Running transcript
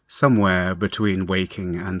somewhere between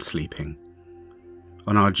waking and sleeping.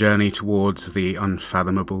 On our journey towards the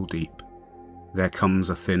unfathomable deep, there comes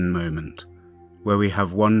a thin moment where we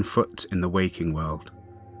have one foot in the waking world,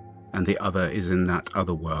 and the other is in that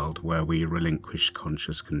other world where we relinquish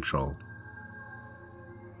conscious control.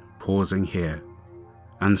 Pausing here,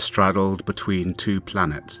 and straddled between two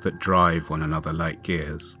planets that drive one another like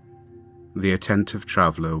gears, the attentive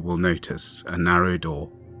traveller will notice a narrow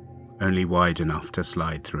door, only wide enough to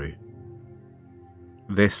slide through.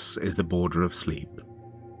 This is the border of sleep,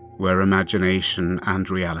 where imagination and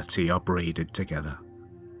reality are braided together,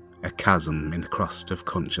 a chasm in the crust of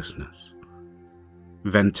consciousness,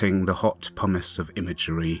 venting the hot pumice of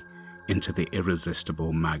imagery into the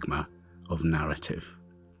irresistible magma of narrative.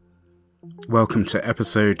 Welcome to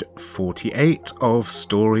episode 48 of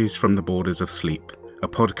Stories from the Borders of Sleep, a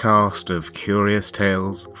podcast of curious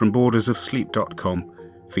tales from bordersofsleep.com,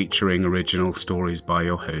 featuring original stories by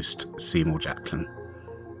your host, Seymour Jacklin.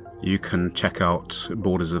 You can check out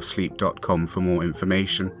bordersofsleep.com for more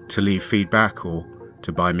information, to leave feedback or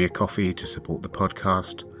to buy me a coffee to support the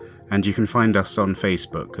podcast. And you can find us on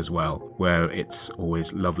Facebook as well, where it's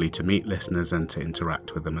always lovely to meet listeners and to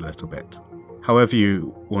interact with them a little bit. However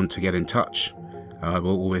you want to get in touch, I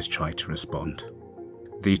will always try to respond.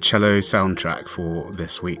 The cello soundtrack for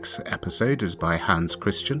this week's episode is by Hans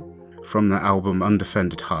Christian, from the album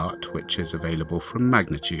Undefended Heart, which is available from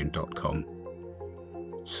magnatune.com.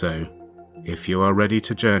 So, if you are ready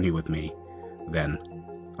to journey with me, then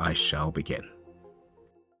I shall begin.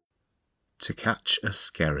 To Catch a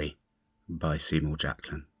Skerry by Seymour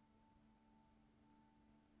Jacklin.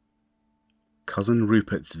 Cousin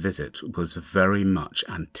Rupert's visit was very much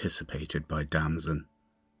anticipated by Damson.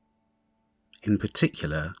 In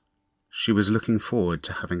particular, she was looking forward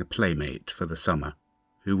to having a playmate for the summer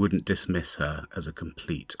who wouldn't dismiss her as a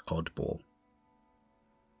complete oddball.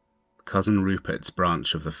 Cousin Rupert's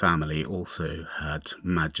branch of the family also had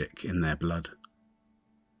magic in their blood.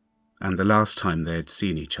 And the last time they had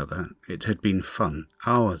seen each other, it had been fun,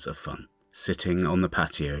 hours of fun, sitting on the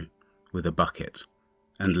patio with a bucket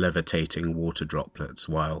and levitating water droplets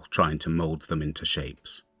while trying to mould them into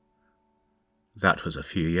shapes. That was a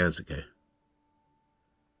few years ago.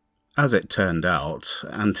 As it turned out,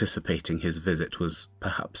 anticipating his visit was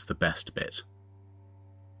perhaps the best bit.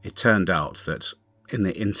 It turned out that in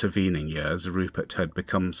the intervening years, Rupert had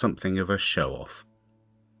become something of a show-off.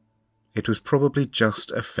 It was probably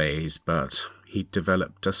just a phase, but he'd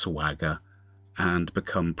developed a swagger and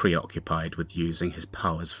become preoccupied with using his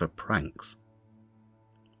powers for pranks.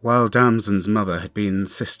 While Damson's mother had been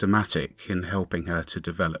systematic in helping her to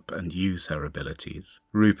develop and use her abilities,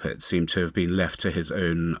 Rupert seemed to have been left to his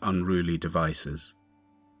own unruly devices,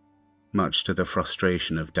 much to the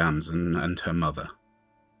frustration of Damson and her mother.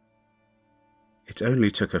 It only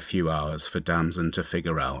took a few hours for Damson to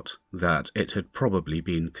figure out that it had probably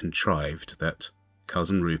been contrived that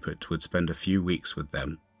Cousin Rupert would spend a few weeks with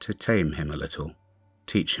them to tame him a little,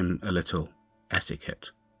 teach him a little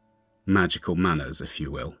etiquette, magical manners, if you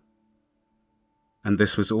will. And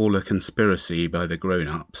this was all a conspiracy by the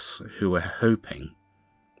grown-ups who were hoping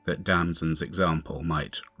that Damson's example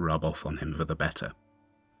might rub off on him for the better.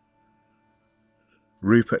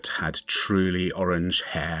 Rupert had truly orange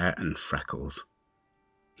hair and freckles.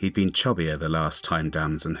 He'd been chubbier the last time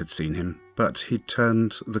Damson had seen him, but he'd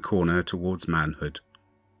turned the corner towards manhood,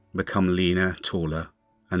 become leaner, taller,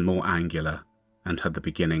 and more angular, and had the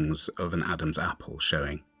beginnings of an Adam's apple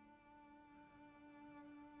showing.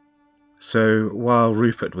 So, while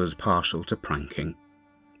Rupert was partial to pranking,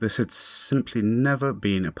 this had simply never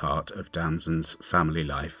been a part of Damson's family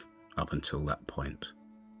life up until that point.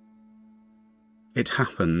 It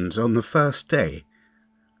happened on the first day,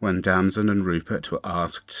 when Damson and Rupert were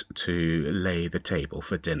asked to lay the table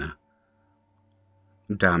for dinner.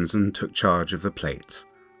 Damson took charge of the plates,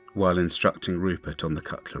 while instructing Rupert on the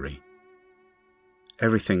cutlery.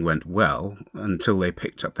 Everything went well until they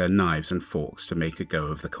picked up their knives and forks to make a go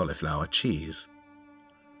of the cauliflower cheese.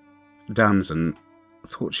 Damson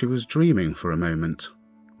thought she was dreaming for a moment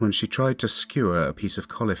when she tried to skewer a piece of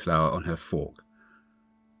cauliflower on her fork,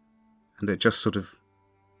 and it just sort of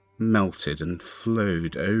melted and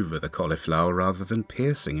flowed over the cauliflower rather than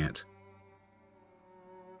piercing it.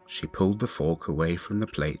 She pulled the fork away from the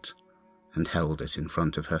plate and held it in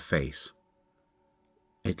front of her face.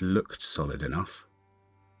 It looked solid enough.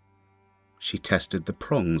 She tested the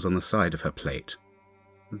prongs on the side of her plate.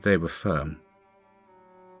 They were firm.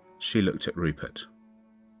 She looked at Rupert.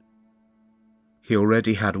 He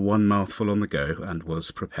already had one mouthful on the go and was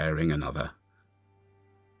preparing another.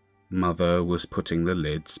 Mother was putting the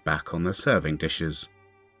lids back on the serving dishes.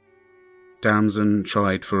 Damson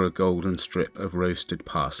tried for a golden strip of roasted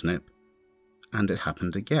parsnip, and it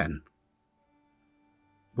happened again.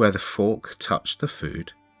 Where the fork touched the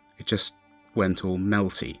food, it just went all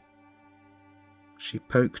melty. She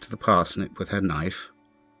poked the parsnip with her knife,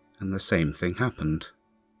 and the same thing happened.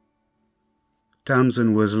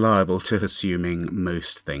 Damson was liable to assuming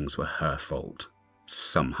most things were her fault,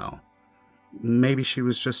 somehow. Maybe she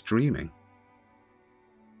was just dreaming.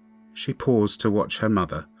 She paused to watch her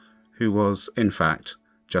mother, who was, in fact,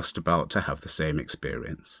 just about to have the same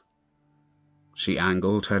experience. She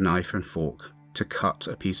angled her knife and fork to cut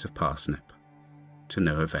a piece of parsnip, to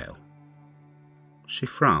no avail. She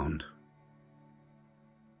frowned.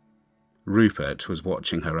 Rupert was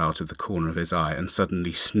watching her out of the corner of his eye and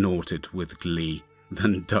suddenly snorted with glee,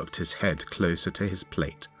 then ducked his head closer to his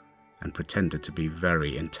plate and pretended to be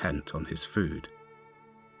very intent on his food.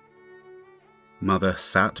 Mother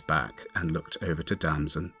sat back and looked over to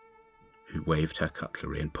Damson, who waved her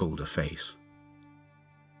cutlery and pulled a face.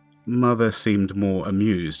 Mother seemed more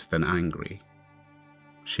amused than angry.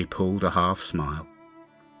 She pulled a half smile,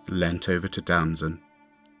 leant over to Damson,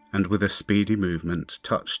 and with a speedy movement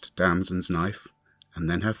touched Damson's knife and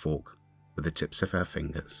then her fork with the tips of her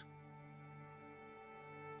fingers.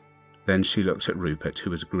 Then she looked at Rupert, who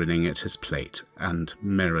was grinning at his plate and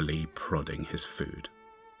merrily prodding his food.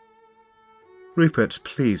 "Rupert,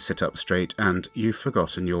 please sit up straight, and you've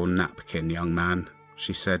forgotten your napkin, young man,"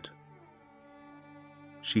 she said.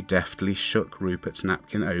 She deftly shook Rupert's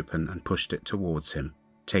napkin open and pushed it towards him,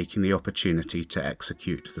 taking the opportunity to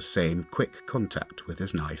execute the same quick contact with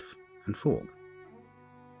his knife and fork.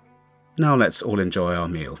 "Now let's all enjoy our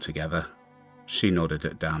meal together." She nodded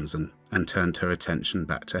at Damson and turned her attention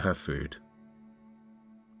back to her food.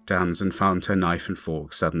 Damson found her knife and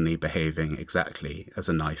fork suddenly behaving exactly as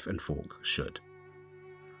a knife and fork should.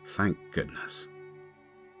 Thank goodness.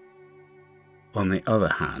 On the other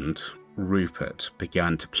hand, Rupert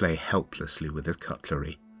began to play helplessly with his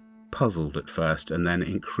cutlery, puzzled at first and then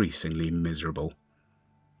increasingly miserable.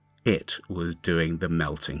 It was doing the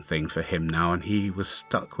melting thing for him now, and he was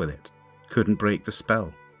stuck with it, couldn't break the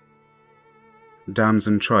spell.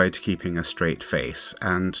 Damson tried keeping a straight face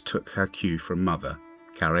and took her cue from Mother,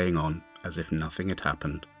 carrying on as if nothing had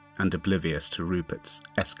happened and oblivious to Rupert's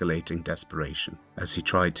escalating desperation as he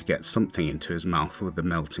tried to get something into his mouth with the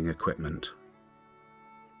melting equipment.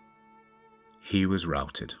 He was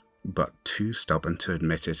routed, but too stubborn to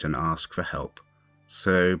admit it and ask for help,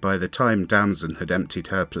 so by the time Damson had emptied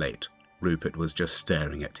her plate, Rupert was just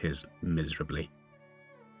staring at his miserably.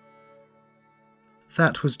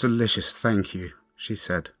 "That was delicious, thank you," she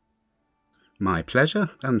said. "My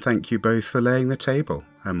pleasure, and thank you both for laying the table,"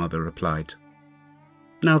 her mother replied.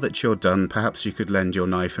 "Now that you're done, perhaps you could lend your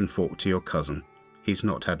knife and fork to your cousin. He's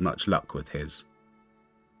not had much luck with his."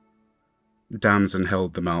 Damson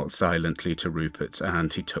held them out silently to Rupert,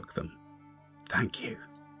 and he took them. "Thank you,"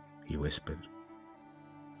 he whispered.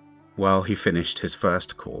 While he finished his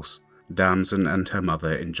first course, Damson and her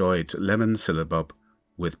mother enjoyed lemon syllabub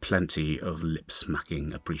with plenty of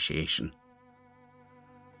lip-smacking appreciation.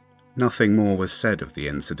 Nothing more was said of the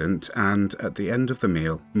incident, and at the end of the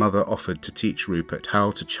meal, Mother offered to teach Rupert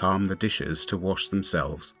how to charm the dishes to wash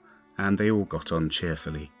themselves, and they all got on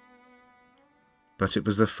cheerfully. But it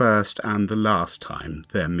was the first and the last time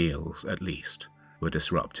their meals, at least, were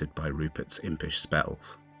disrupted by Rupert's impish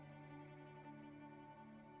spells.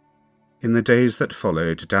 In the days that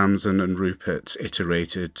followed, Damson and Rupert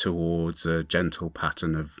iterated towards a gentle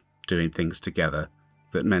pattern of doing things together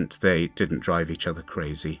that meant they didn't drive each other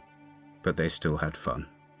crazy, but they still had fun.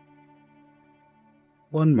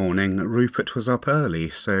 One morning, Rupert was up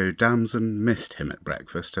early, so Damson missed him at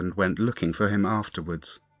breakfast and went looking for him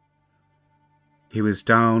afterwards. He was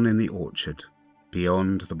down in the orchard,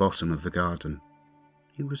 beyond the bottom of the garden.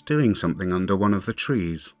 He was doing something under one of the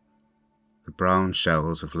trees. The brown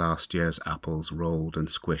shells of last year's apples rolled and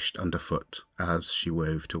squished underfoot as she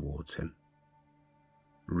wove towards him.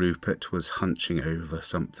 Rupert was hunching over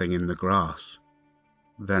something in the grass,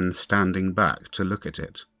 then standing back to look at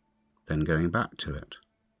it, then going back to it.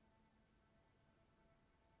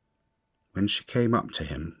 When she came up to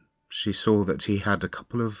him, she saw that he had a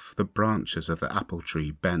couple of the branches of the apple tree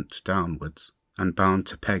bent downwards and bound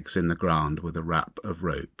to pegs in the ground with a wrap of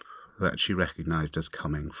rope that she recognized as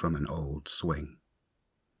coming from an old swing.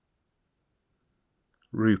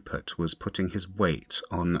 Rupert was putting his weight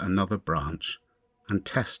on another branch and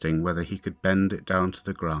testing whether he could bend it down to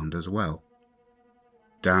the ground as well.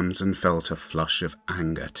 Damson felt a flush of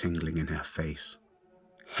anger tingling in her face.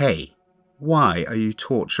 "Hey, why are you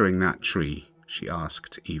torturing that tree?" she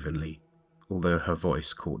asked evenly, although her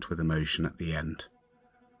voice caught with emotion at the end.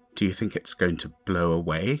 Do you think it's going to blow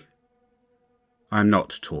away? I'm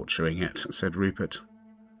not torturing it, said Rupert.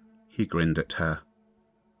 He grinned at her.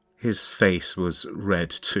 His face was red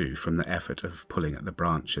too from the effort of pulling at the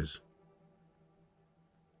branches.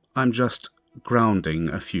 I'm just grounding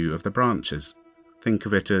a few of the branches. Think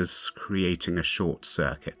of it as creating a short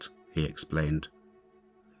circuit, he explained.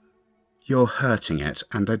 You're hurting it,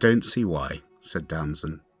 and I don't see why, said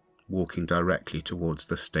Damson, walking directly towards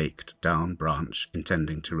the staked down branch,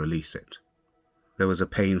 intending to release it. There was a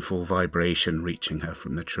painful vibration reaching her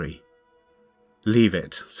from the tree. Leave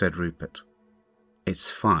it, said Rupert.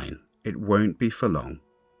 It's fine. It won't be for long.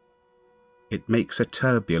 It makes a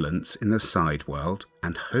turbulence in the side world,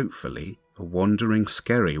 and hopefully a wandering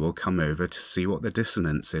skerry will come over to see what the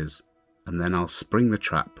dissonance is, and then I'll spring the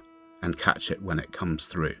trap and catch it when it comes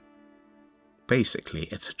through. Basically,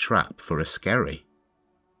 it's a trap for a skerry.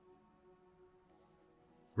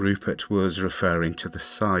 Rupert was referring to the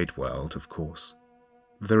side world, of course.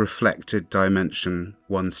 The reflected dimension,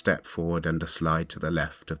 one step forward and a slide to the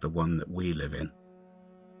left of the one that we live in.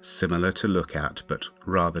 Similar to look at, but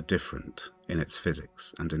rather different in its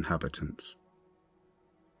physics and inhabitants.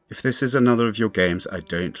 If this is another of your games, I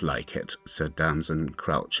don't like it, said Damson,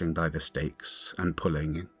 crouching by the stakes and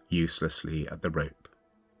pulling uselessly at the rope.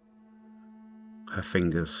 Her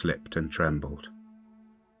fingers slipped and trembled.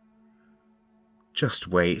 Just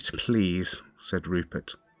wait, please, said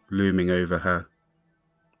Rupert, looming over her.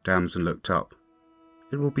 Damson looked up.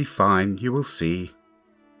 It will be fine, you will see.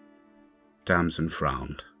 Damson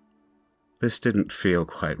frowned. This didn't feel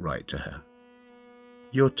quite right to her.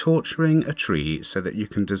 You're torturing a tree so that you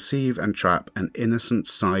can deceive and trap an innocent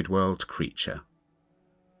side-world creature.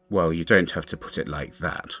 Well, you don't have to put it like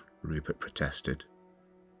that, Rupert protested.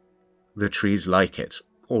 The trees like it,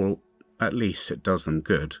 or at least it does them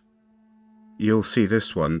good. You'll see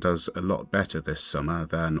this one does a lot better this summer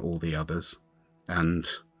than all the others. And,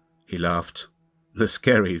 he laughed, the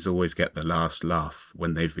skerries always get the last laugh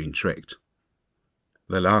when they've been tricked.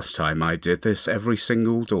 The last time I did this, every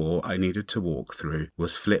single door I needed to walk through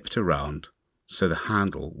was flipped around, so the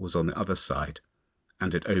handle was on the other side,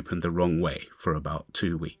 and it opened the wrong way for about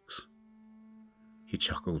 2 weeks. He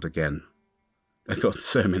chuckled again. I got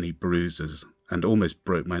so many bruises, and almost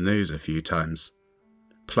broke my nose a few times.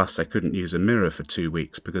 Plus I couldn't use a mirror for 2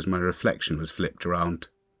 weeks because my reflection was flipped around.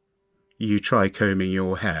 You try combing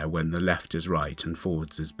your hair when the left is right and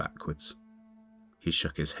forwards is backwards. He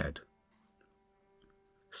shook his head.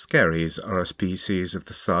 Skerries are a species of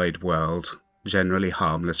the side world, generally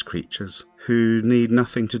harmless creatures, who need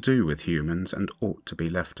nothing to do with humans and ought to be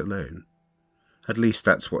left alone. At least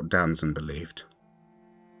that's what Damson believed.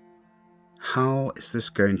 How is this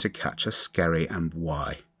going to catch a skerry and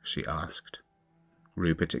why? She asked.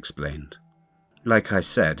 Rupert explained. Like I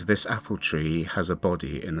said, this apple tree has a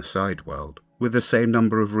body in the side world, with the same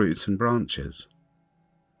number of roots and branches.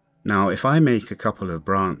 Now, if I make a couple of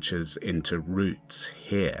branches into roots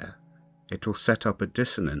here, it will set up a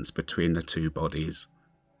dissonance between the two bodies,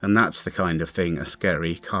 and that's the kind of thing a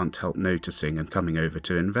skerry can't help noticing and coming over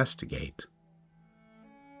to investigate.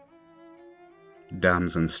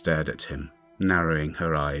 Damson stared at him, narrowing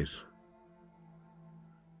her eyes.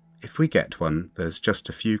 If we get one, there's just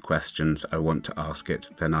a few questions I want to ask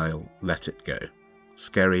it, then I'll let it go.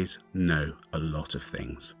 Skerries know a lot of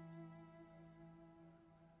things.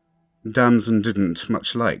 Damson didn't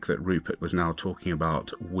much like that Rupert was now talking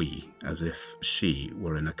about we, as if she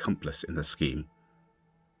were an accomplice in the scheme.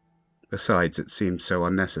 Besides, it seemed so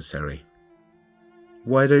unnecessary.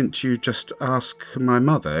 Why don't you just ask my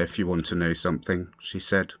mother if you want to know something, she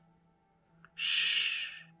said.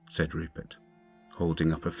 Shh, said Rupert,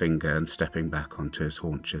 holding up a finger and stepping back onto his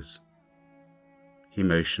haunches. He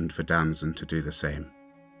motioned for Damson to do the same.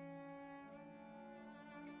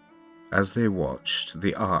 As they watched,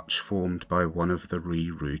 the arch formed by one of the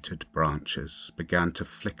re-rooted branches began to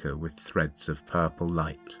flicker with threads of purple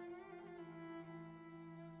light.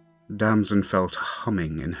 Damson felt a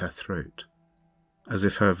humming in her throat, as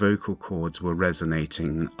if her vocal cords were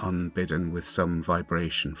resonating unbidden with some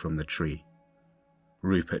vibration from the tree.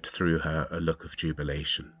 Rupert threw her a look of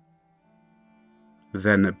jubilation.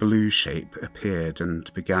 Then a blue shape appeared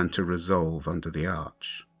and began to resolve under the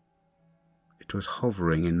arch. It was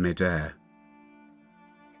hovering in mid-air.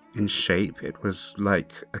 In shape, it was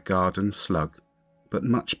like a garden slug, but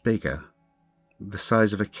much bigger, the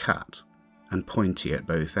size of a cat, and pointy at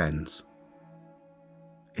both ends.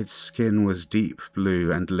 Its skin was deep blue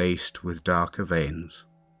and laced with darker veins,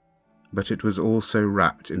 but it was also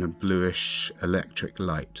wrapped in a bluish electric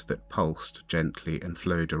light that pulsed gently and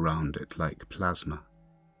flowed around it like plasma.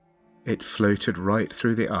 It floated right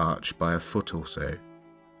through the arch by a foot or so,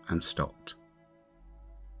 and stopped.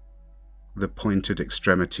 The pointed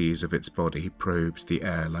extremities of its body probed the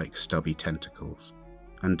air like stubby tentacles,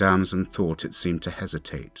 and Damson thought it seemed to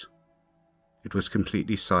hesitate. It was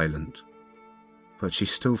completely silent, but she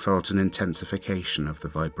still felt an intensification of the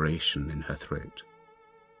vibration in her throat.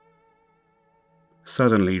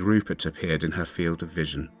 Suddenly, Rupert appeared in her field of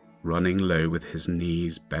vision, running low with his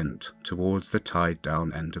knees bent towards the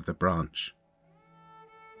tied-down end of the branch.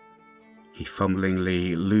 He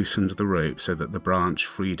fumblingly loosened the rope so that the branch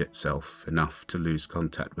freed itself enough to lose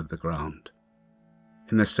contact with the ground.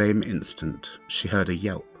 In the same instant, she heard a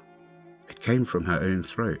yelp. It came from her own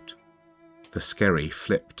throat. The skerry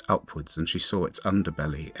flipped upwards and she saw its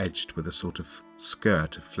underbelly edged with a sort of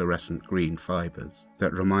skirt of fluorescent green fibres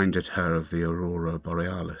that reminded her of the aurora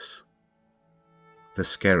borealis. The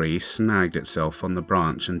skerry snagged itself on the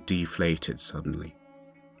branch and deflated suddenly,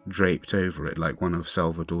 draped over it like one of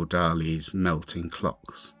Salvador Dali's melting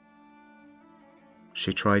clocks.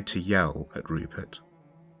 She tried to yell at Rupert,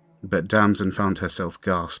 but Damson found herself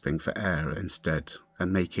gasping for air instead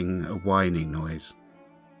and making a whining noise.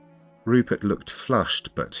 Rupert looked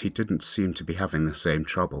flushed, but he didn't seem to be having the same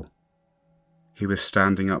trouble. He was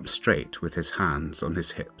standing up straight with his hands on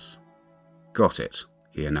his hips. "Got it,"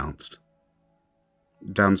 he announced.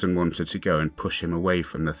 Damson wanted to go and push him away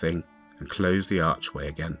from the thing and close the archway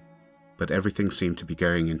again, but everything seemed to be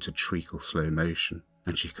going into treacle slow motion,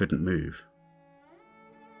 and she couldn't move.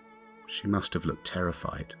 She must have looked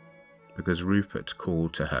terrified, because Rupert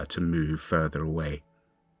called to her to move further away.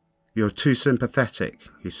 "You're too sympathetic,"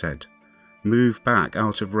 he said. "Move back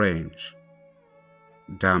out of range."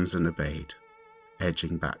 Damson obeyed,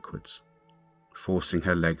 edging backwards, forcing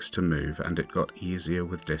her legs to move, and it got easier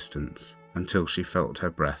with distance until she felt her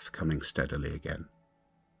breath coming steadily again.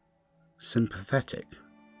 Sympathetic?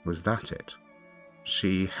 Was that it?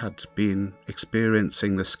 She had been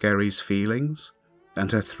experiencing the skerry's feelings,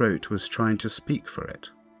 and her throat was trying to speak for it.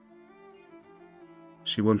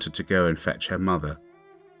 She wanted to go and fetch her mother,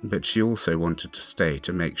 but she also wanted to stay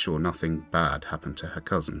to make sure nothing bad happened to her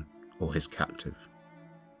cousin or his captive.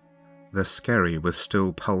 The skerry was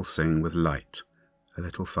still pulsing with light, a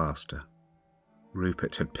little faster.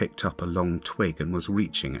 Rupert had picked up a long twig and was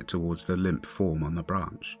reaching it towards the limp form on the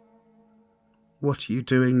branch. "What are you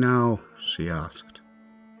doing now?" she asked.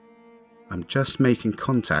 "I'm just making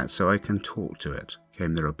contact so I can talk to it,"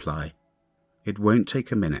 came the reply. "It won't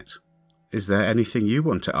take a minute. Is there anything you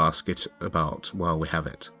want to ask it about while we have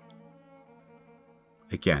it?"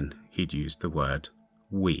 Again, he'd used the word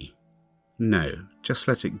we. "No, just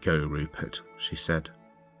let it go, Rupert," she said.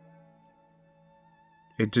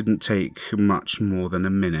 It didn't take much more than a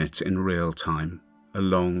minute in real time, a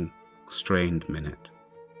long, strained minute.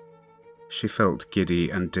 She felt giddy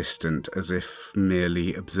and distant, as if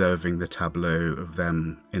merely observing the tableau of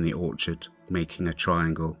them in the orchard, making a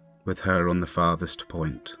triangle, with her on the farthest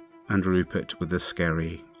point, and Rupert with the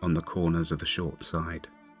skerry on the corners of the short side.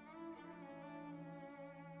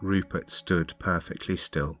 Rupert stood perfectly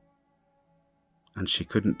still, and she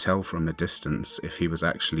couldn't tell from a distance if he was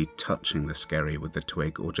actually touching the skerry with the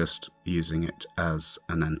twig or just using it as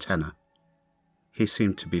an antenna. He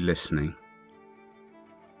seemed to be listening.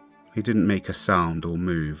 He didn't make a sound or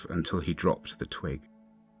move until he dropped the twig.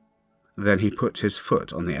 Then he put his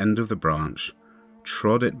foot on the end of the branch,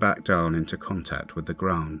 trod it back down into contact with the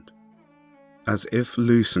ground. As if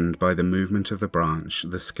loosened by the movement of the branch,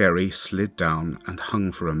 the skerry slid down and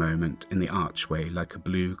hung for a moment in the archway like a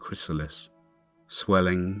blue chrysalis,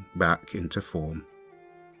 swelling back into form.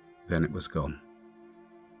 Then it was gone.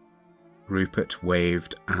 Rupert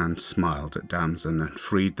waved and smiled at Damson and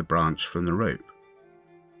freed the branch from the rope.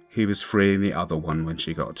 He was freeing the other one when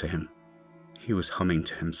she got to him. He was humming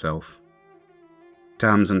to himself.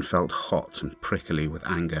 Damson felt hot and prickly with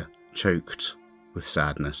anger, choked with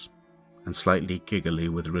sadness, and slightly giggly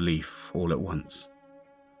with relief all at once.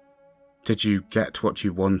 "Did you get what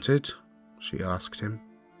you wanted?" she asked him.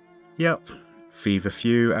 "Yep.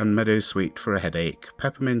 Feverfew and meadowsweet for a headache,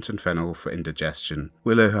 peppermint and fennel for indigestion,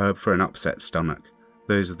 willow herb for an upset stomach.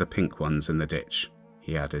 Those are the pink ones in the ditch,"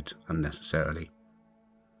 he added unnecessarily.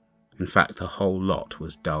 In fact, the whole lot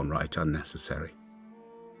was downright unnecessary.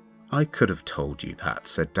 "I could have told you that,"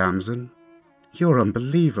 said Damson. "You're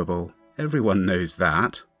unbelievable. Everyone knows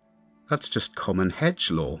that. That's just common hedge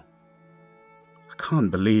law." "I can't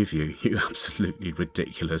believe you, you absolutely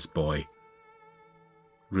ridiculous boy."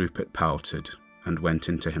 Rupert pouted and went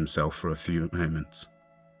into himself for a few moments.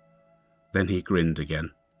 Then he grinned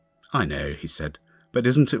again. "I know," he said, "but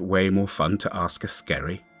isn't it way more fun to ask a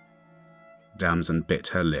skerry?" Damson bit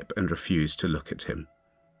her lip and refused to look at him.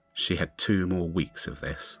 She had 2 more weeks of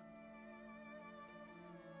this.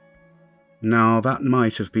 Now that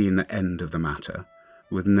might have been the end of the matter,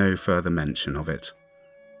 with no further mention of it.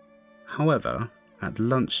 However, at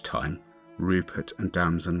lunchtime, Rupert and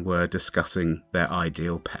Damson were discussing their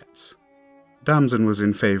ideal pets. Damson was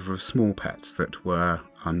in favour of small pets that were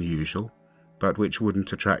unusual, but which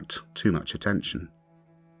wouldn't attract too much attention.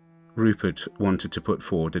 Rupert wanted to put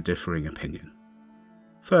forward a differing opinion.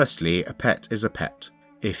 Firstly, a pet is a pet.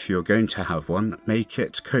 If you're going to have one, make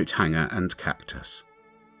it coat hanger and cactus.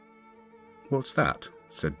 What's that?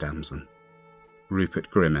 Said Damson.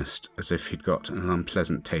 Rupert grimaced as if he'd got an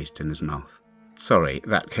unpleasant taste in his mouth. Sorry,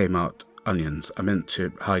 that came out onions. I meant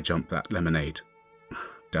to high jump that lemonade.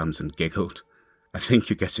 Damson giggled. I think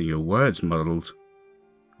you're getting your words muddled.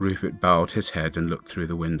 Rupert bowed his head and looked through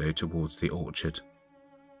the window towards the orchard.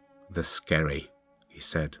 The skerry, he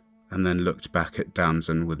said, and then looked back at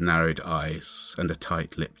Damson with narrowed eyes and a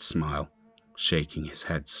tight-lipped smile, shaking his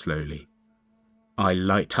head slowly. I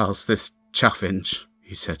lighthouse this chaffinch,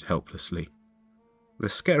 he said helplessly. The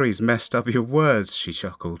skerry's messed up your words, she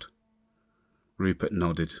chuckled. Rupert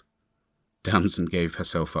nodded. Damson gave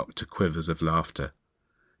herself up to quivers of laughter.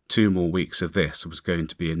 2 more weeks of this was going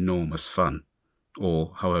to be enormous fun,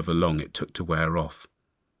 or however long it took to wear off.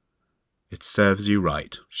 It serves you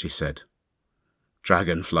right, she said.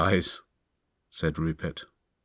 Dragonflies, said Rupert.